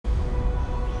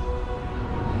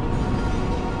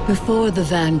Before the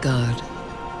vanguard,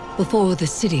 before the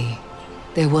city,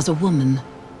 there was a woman.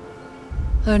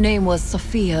 Her name was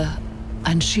Sophia,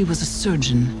 and she was a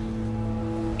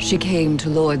surgeon. She came to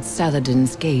Lord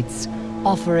Saladin's gates,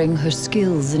 offering her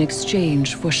skills in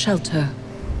exchange for shelter.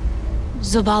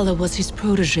 Zavala was his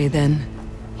protege then.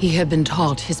 He had been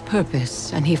taught his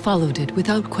purpose, and he followed it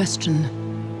without question.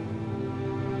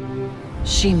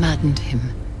 She maddened him.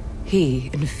 He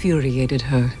infuriated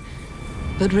her.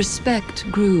 But respect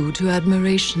grew to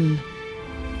admiration,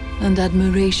 and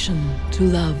admiration to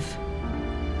love.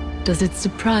 Does it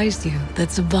surprise you that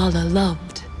Zavala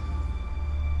loved?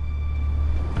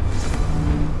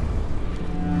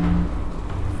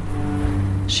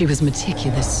 She was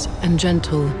meticulous and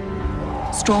gentle,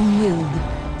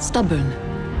 strong-willed, stubborn,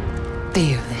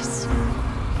 fearless.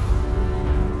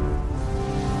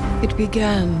 It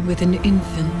began with an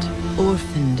infant,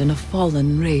 orphaned in a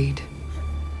fallen raid.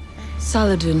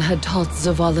 Saladin had taught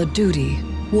Zavala duty,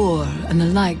 war, and the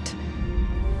light.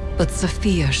 But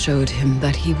Sophia showed him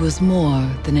that he was more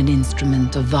than an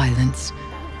instrument of violence.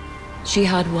 She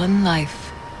had one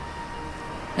life,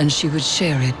 and she would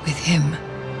share it with him.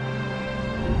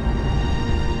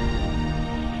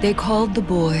 They called the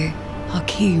boy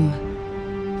Hakim.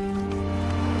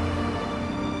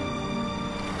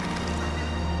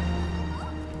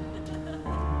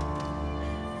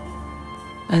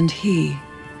 And he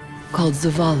called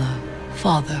Zavala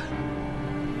father.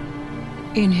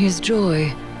 In his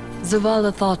joy,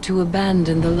 Zavala thought to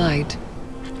abandon the light,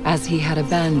 as he had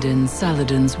abandoned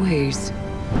Saladin's ways.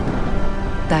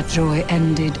 That joy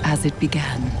ended as it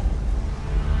began,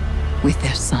 with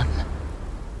their son.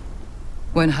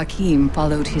 When Hakim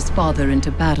followed his father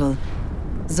into battle,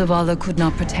 Zavala could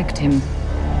not protect him,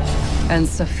 and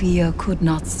Sophia could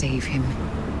not save him.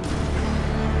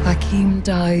 Hakim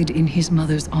died in his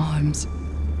mother's arms.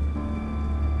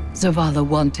 Zavala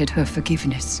wanted her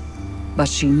forgiveness, but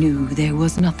she knew there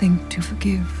was nothing to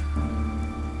forgive.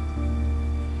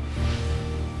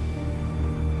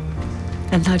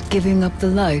 And that giving up the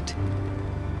light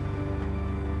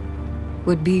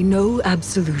would be no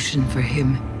absolution for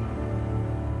him.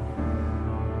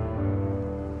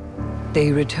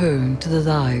 They returned to the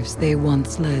lives they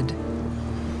once led.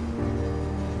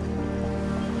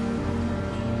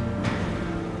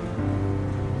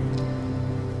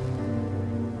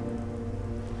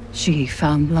 She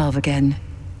found love again.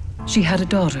 She had a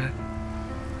daughter.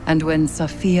 And when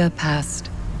Sophia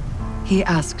passed, he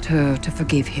asked her to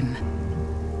forgive him.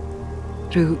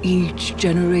 Through each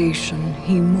generation,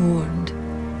 he mourned.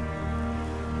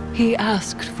 He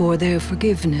asked for their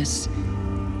forgiveness.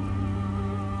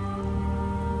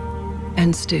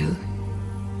 And still,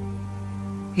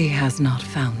 he has not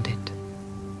found it.